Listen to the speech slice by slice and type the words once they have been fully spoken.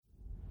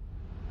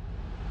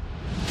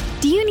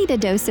need a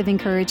dose of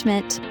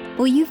encouragement?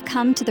 Well, you've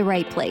come to the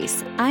right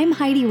place. I'm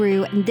Heidi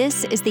Rue, and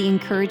this is the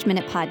Encourage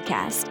Minute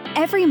Podcast.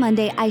 Every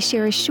Monday, I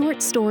share a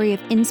short story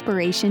of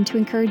inspiration to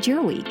encourage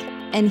your week.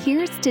 And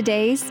here's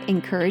today's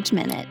Encourage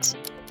Minute.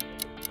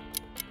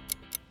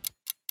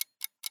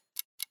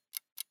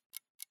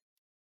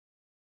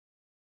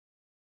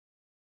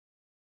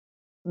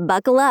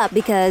 Buckle up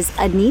because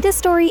Anita's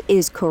story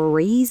is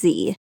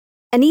crazy.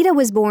 Anita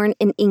was born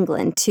in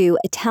England to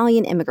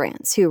Italian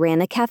immigrants who ran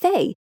a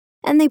cafe,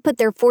 and they put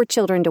their 4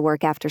 children to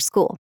work after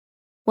school.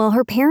 Well,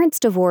 her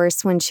parents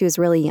divorced when she was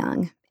really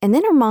young, and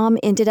then her mom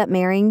ended up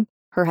marrying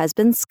her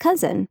husband's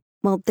cousin.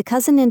 Well, the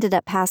cousin ended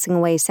up passing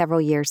away several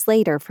years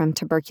later from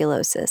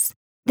tuberculosis.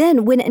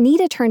 Then, when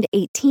Anita turned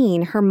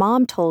 18, her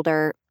mom told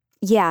her,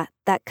 "Yeah,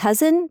 that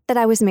cousin that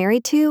I was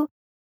married to,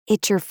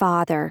 it's your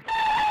father."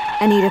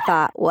 Anita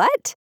thought,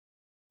 "What?"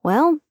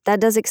 Well, that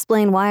does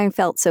explain why I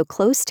felt so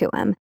close to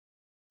him.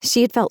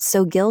 She had felt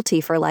so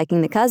guilty for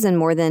liking the cousin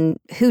more than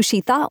who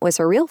she thought was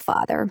her real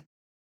father.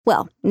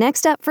 Well,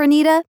 next up for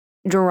Anita,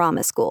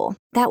 drama school.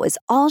 That was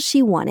all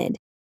she wanted.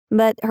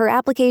 But her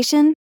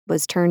application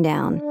was turned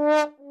down.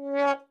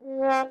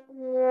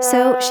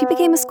 So she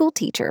became a school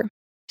teacher.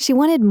 She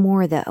wanted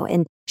more, though,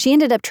 and she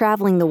ended up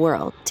traveling the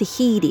world,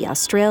 Tahiti,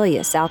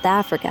 Australia, South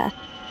Africa.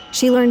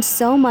 She learned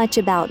so much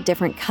about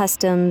different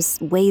customs,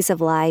 ways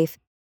of life.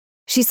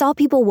 She saw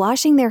people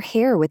washing their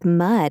hair with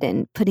mud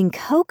and putting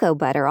cocoa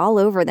butter all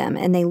over them,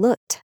 and they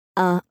looked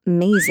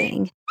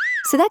amazing.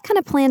 So that kind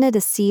of planted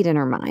a seed in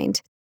her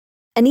mind.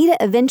 Anita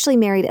eventually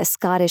married a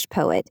Scottish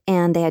poet,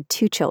 and they had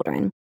 2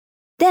 children.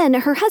 Then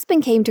her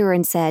husband came to her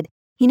and said,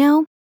 "You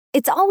know,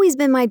 it's always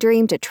been my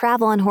dream to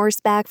travel on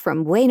horseback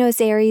from Buenos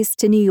Aires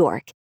to New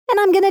York, and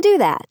I'm going to do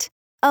that.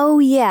 Oh,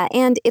 yeah,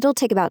 and it'll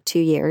take about 2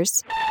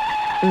 years.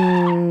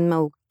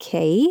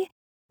 Okay.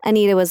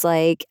 Anita was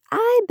like,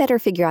 I better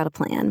figure out a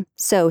plan.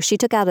 So she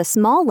took out a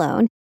small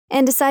loan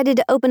and decided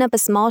to open up a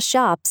small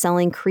shop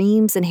selling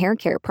creams and hair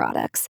care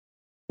products.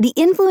 The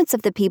influence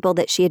of the people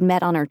that she had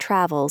met on her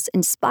travels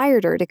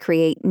inspired her to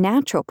create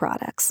natural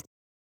products.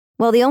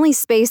 Well, the only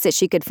space that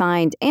she could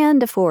find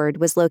and afford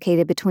was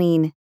located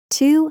between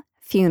 2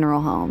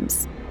 funeral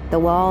homes. The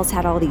walls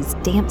had all these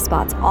damp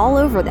spots all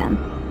over them,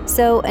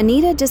 so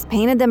Anita just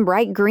painted them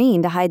bright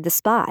green to hide the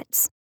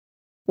spots.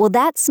 Well,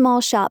 that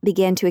small shop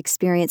began to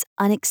experience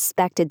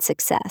unexpected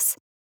success.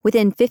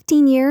 Within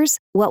 15 years,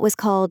 what was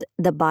called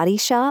the Body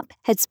Shop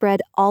had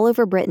spread all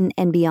over Britain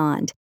and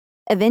beyond,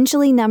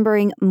 eventually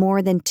numbering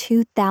more than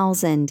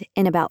 2,000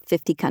 in about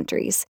 50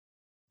 countries.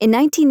 In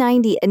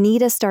 1990,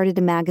 Anita started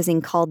a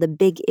magazine called The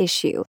Big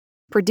Issue,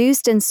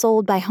 produced and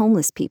sold by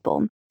homeless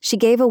people. She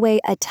gave away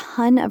a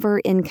ton of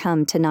her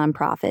income to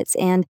nonprofits,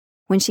 and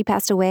when she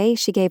passed away,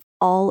 she gave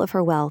all of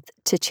her wealth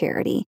to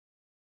charity.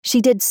 She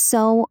did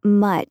so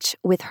much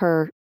with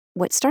her,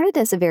 what started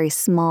as a very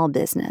small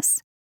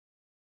business.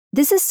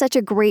 This is such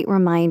a great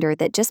reminder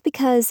that just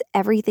because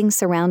everything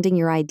surrounding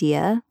your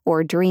idea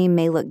or dream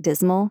may look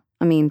dismal,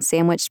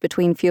 sandwiched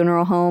between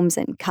funeral homes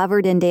and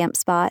covered in damp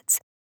spots,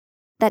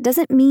 that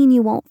doesn't mean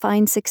you won't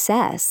find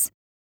success.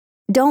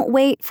 Don't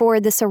wait for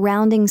the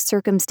surrounding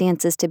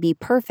circumstances to be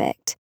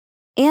perfect.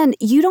 And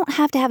you don't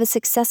have to have a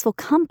successful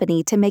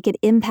company to make an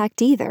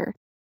impact either.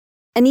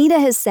 Anita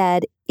has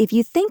said, if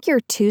you think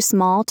you're too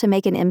small to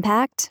make an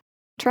impact,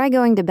 try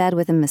going to bed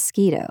with a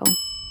mosquito.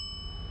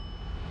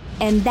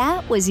 And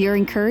that was your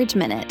Encourage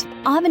Minute.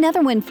 I'll have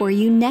another one for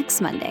you next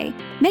Monday.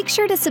 Make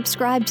sure to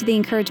subscribe to the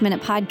Encourage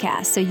Minute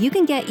podcast so you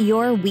can get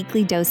your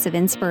weekly dose of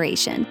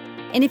inspiration.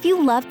 And if you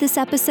loved this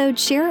episode,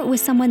 share it with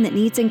someone that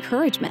needs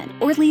encouragement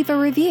or leave a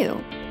review.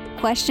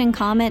 Question,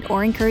 comment,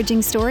 or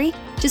encouraging story?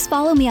 Just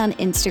follow me on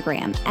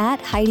Instagram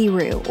 @Heidi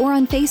Rue or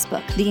on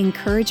Facebook, The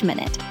Encourage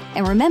Minute.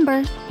 And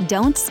remember,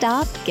 don't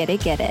stop, get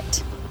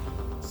it.